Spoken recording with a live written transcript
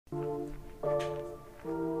Welcome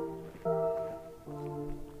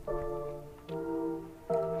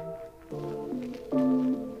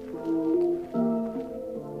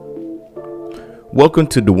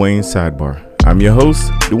to Dwayne Sidebar. I'm your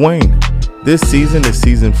host, Dwayne. This season is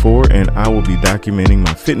season 4, and I will be documenting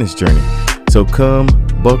my fitness journey. So come,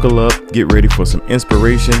 buckle up, get ready for some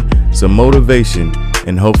inspiration, some motivation,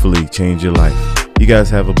 and hopefully change your life. You guys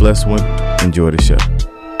have a blessed one. Enjoy the show.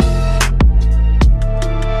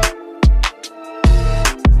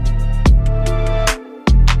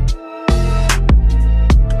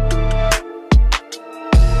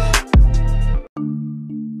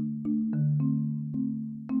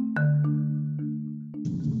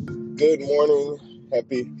 Good morning,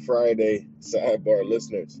 happy Friday, Sidebar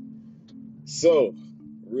listeners. So,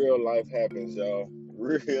 real life happens, y'all.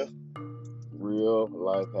 Real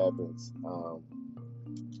life happens.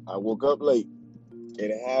 I woke up late.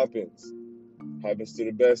 It happens. Happens to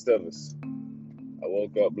the best of us. I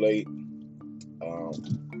woke up late.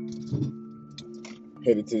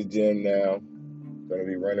 Headed to the gym now. Gonna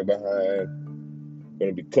be running behind.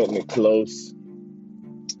 Gonna be cutting it close.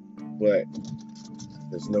 But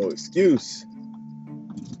there's no excuse.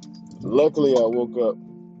 Luckily, I woke up.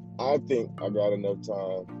 I think I got enough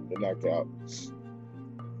time to knock out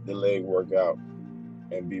the leg workout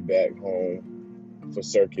and be back home for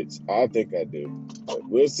circuits. I think I do. But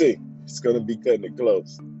we'll see. It's going to be cutting it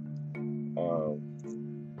close.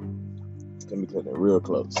 It's going to be cutting it real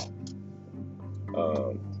close.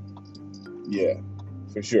 Yeah,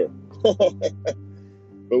 for sure. But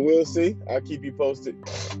we'll see. I'll keep you posted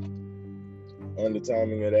on the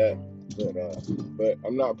timing of that. But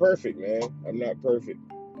I'm not perfect, man. I'm not perfect.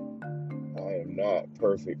 I am not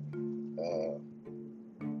perfect.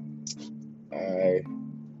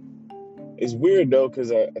 It's weird though,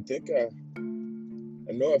 because I think I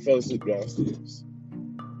know I fell asleep downstairs.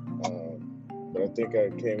 But I think I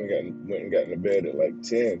went and got into bed at like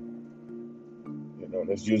 10. You know,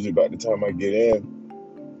 that's usually about the time I get in.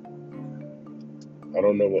 I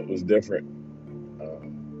don't know what was different.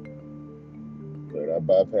 But I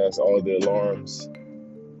bypassed all the alarms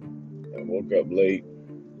and woke up late.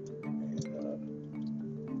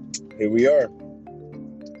 And here we are.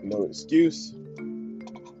 No excuse.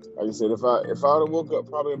 Like I said, if I would have woke up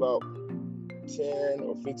probably about 10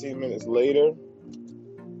 or 15 minutes later,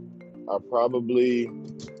 I probably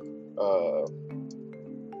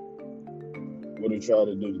would have tried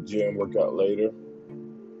to do the gym workout later.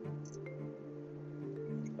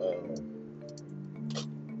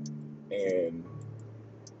 And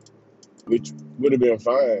which would have been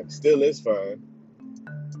fine, still is fine.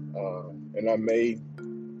 And I may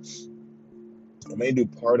do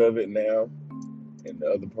part of it now and the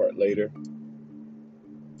other part later.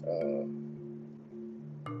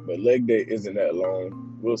 But leg day isn't that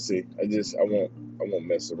long. We'll see. I won't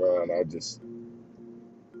mess around. I'll just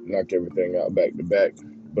knock everything out back to back.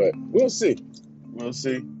 But we'll see. We'll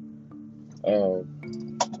see.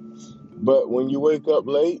 But when you wake up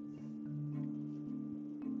late,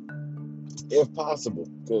 if possible,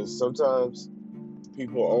 because sometimes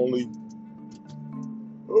people only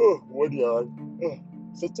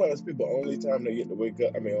sometimes people only time they get to wake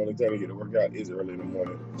up, only time they get to work out is early in the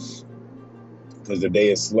morning because the day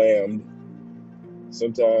is slammed.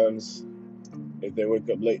 Sometimes if they wake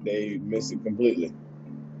up late, they miss it completely.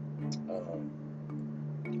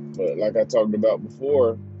 But like I talked about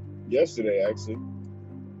before, yesterday actually,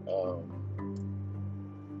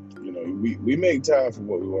 you know, we make time for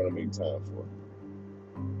what we want to make time for.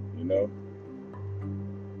 You know,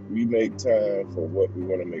 we make time for what we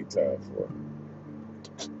want to make time for.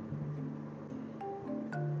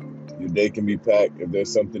 Your day can be packed. If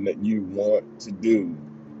there's something that you want to do,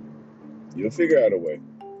 you'll figure out a way.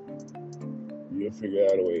 You'll figure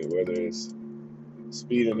out a way, whether it's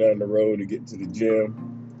speeding down the road to get to the gym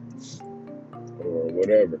or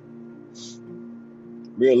whatever.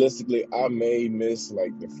 Realistically, I may miss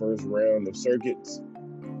like the first round of circuits,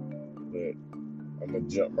 but I'm going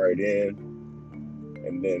to jump right in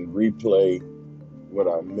and then replay what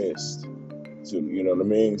I missed, you know what I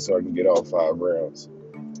mean? So I can get all 5 rounds.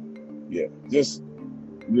 Yeah, just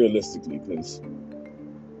realistically, because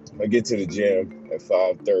if I get to the gym at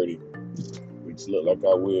 5:30, which look like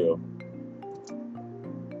I will,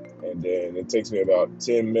 and then it takes me about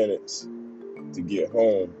 10 minutes to get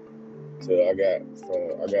home, so I got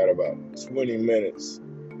about 20 minutes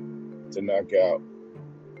to knock out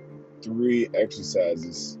 3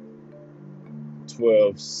 exercises,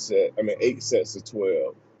 8 sets of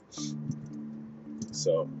 12.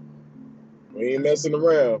 So we ain't messing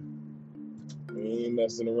around.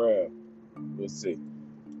 We'll see.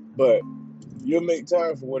 But You'll make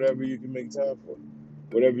time for whatever you can make time for,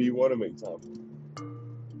 whatever you want to make time for.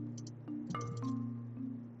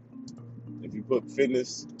 If you put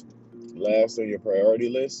fitness last on your priority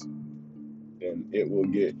list, then it will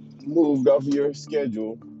get moved off your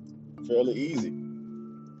schedule fairly easy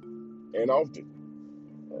and often.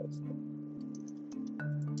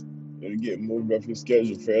 It'll get moved off your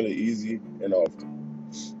schedule fairly easy and often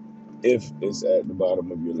if it's at the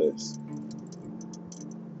bottom of your list.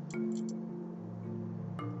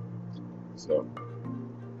 So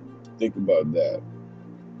think about that.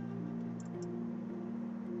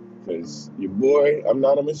 Because your boy, I'm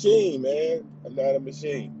not a machine, man. I'm not a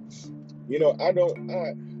machine. You know, I don't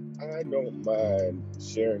mind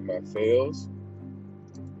sharing my fails.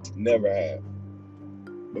 Never have.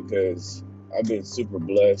 Because I've been super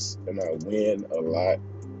blessed and I win a lot.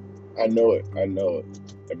 I know it. I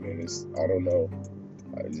mean, I don't know.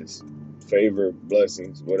 I just favor,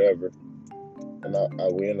 blessings, whatever. And I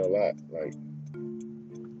win a lot. Like,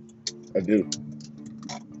 I do.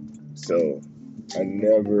 So I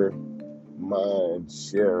never mind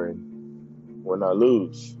sharing when I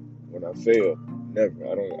lose, when I fail. Never.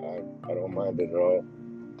 I don't mind it at all.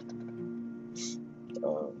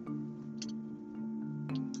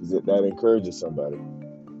 That encourages somebody.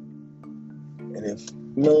 And if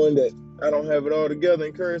knowing that I don't have it all together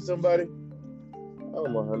encourage somebody,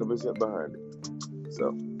 I'm 100% behind it.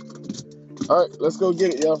 So, all right, let's go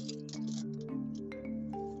get it, y'all.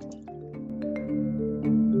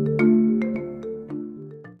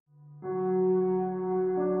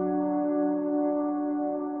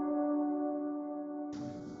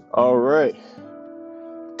 All right,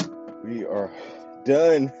 we are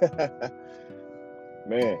done.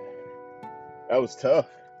 Man, that was tough.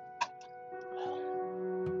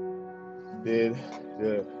 Did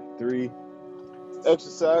the 3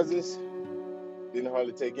 exercises, didn't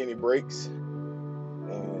hardly take any breaks,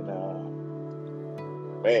 and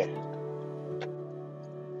man,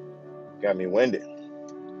 got me winded.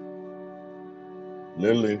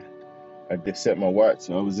 Literally, I just set my watch,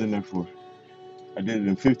 so I was in there I did it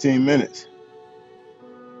in 15 minutes.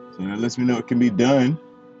 So that lets me know it can be done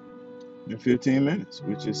in 15 minutes,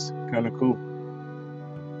 which is kind of cool.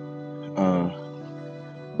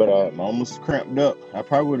 But I almost cramped up. I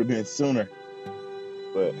probably would have been sooner,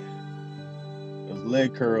 but those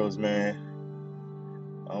leg curls, man,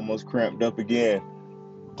 I almost cramped up again,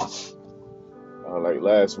 like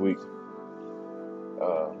last week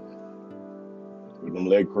with them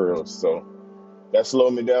leg curls. So that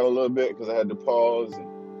slowed me down a little bit because I had to pause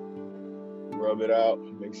and rub it out,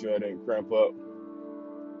 make sure I didn't cramp up.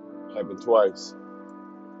 Happened twice,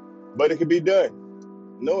 but it can be done.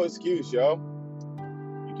 No excuse, y'all.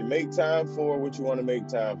 You can make time for what you want to make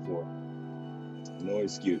time for. No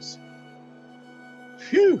excuse.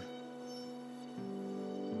 Phew.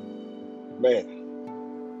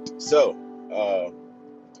 Man. So,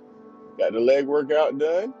 got the leg workout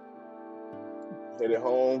done. Headed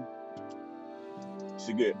home.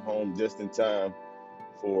 Should get home just in time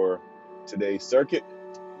for today's circuit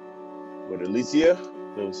with Alicia,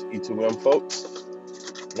 those E2M folks.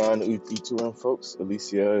 Non-E2M folks.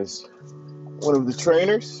 Alicia is one of the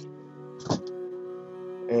trainers.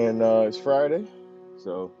 And it's Friday,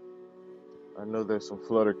 so I know there's some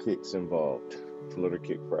flutter kicks involved. Flutter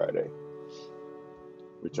Kick Friday,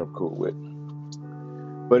 which I'm cool with.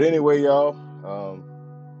 But anyway, y'all,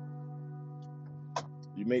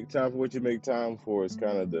 you make time for what you make time for is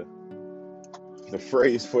kind of the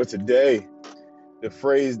phrase for today. The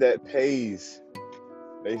phrase that pays.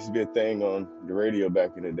 That used to be a thing on the radio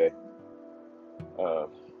back in the day.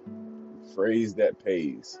 Phrase that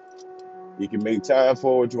pays. You can make time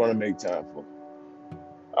for what you want to make time for.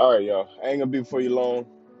 All right, y'all. I ain't gonna be before you long.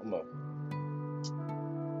 I'm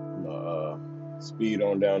gonna speed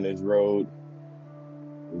on down this road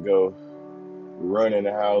and go run in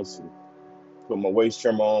the house and put my waist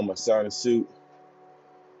trimmer on, my sauna suit,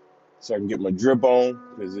 so I can get my drip on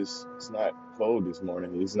because it's not cold this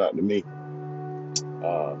morning. At least not to me.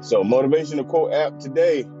 So motivational quote app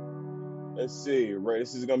today. Let's see. Right,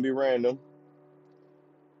 this is gonna be random.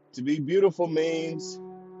 To be beautiful means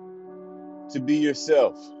to be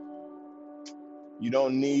yourself. You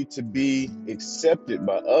don't need to be accepted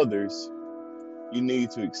by others. You need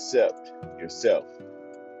to accept yourself.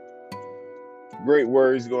 Great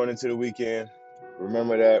words going into the weekend.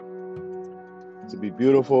 Remember that. To be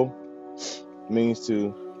beautiful means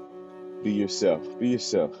to be yourself. Be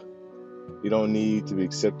yourself. You don't need to be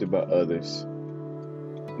accepted by others.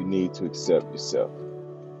 You need to accept yourself.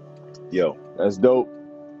 Yo, that's dope.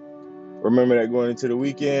 Remember that going into the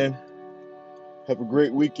weekend. Have a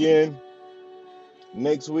great weekend.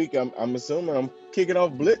 next week, I'm assuming I'm kicking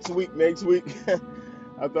off Blitz week next week.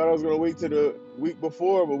 I thought I was gonna wait to the week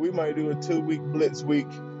before, but we might do a 2-week Blitz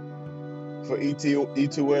week for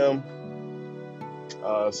E2M.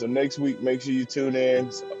 So next week, make sure you tune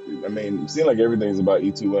in. I mean, it seems like everything's about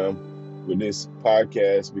E2M with this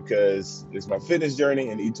podcast because it's my fitness journey,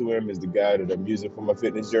 and E2M is the guide that I'm using for my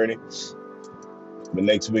fitness journey. But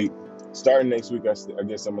next week, starting next week, I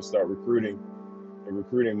guess I'm gonna start recruiting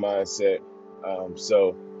mindset.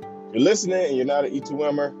 So if you're listening and you're not an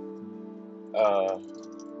E2Mer,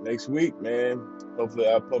 next week, man, hopefully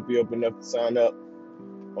I'll pump you up enough to sign up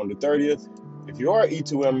on the 30th. If you are an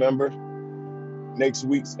E2M member, next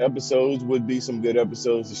week's episodes would be some good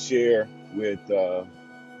episodes to share with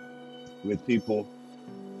people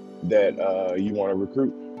that you want to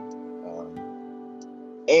recruit.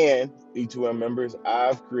 And E2M members,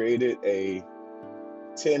 I've created a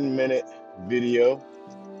 10-minute video,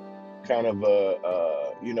 kind of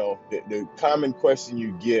the common question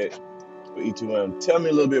you get for E2M. Tell me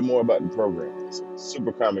a little bit more about the program. It's a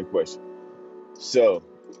super common question. So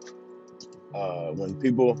when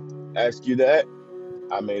people ask you that,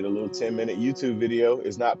 I made a little 10-minute YouTube video.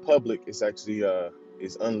 It's not public. It's actually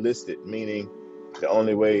it's unlisted, meaning the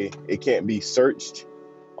only way it can't be searched,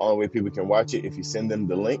 only way people can watch it if you send them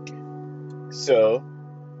the link. So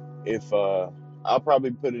if I'll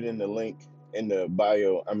probably put it in the link in the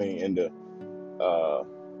bio, in the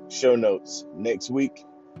show notes next week.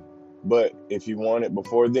 But if you want it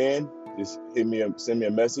before then, just send me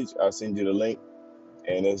a message. I'll send you the link.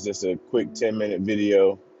 And it's just a quick 10-minute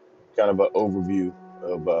video, kind of an overview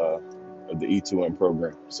of the E2M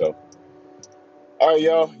program. So, all right,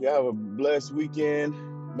 y'all. Y'all have a blessed weekend,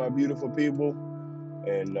 my beautiful people.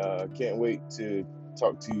 And can't wait to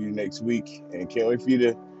talk to you next week. And can't wait for you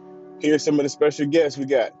to hear some of the special guests we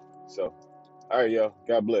got. So, all right, y'all.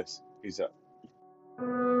 God bless. Peace out.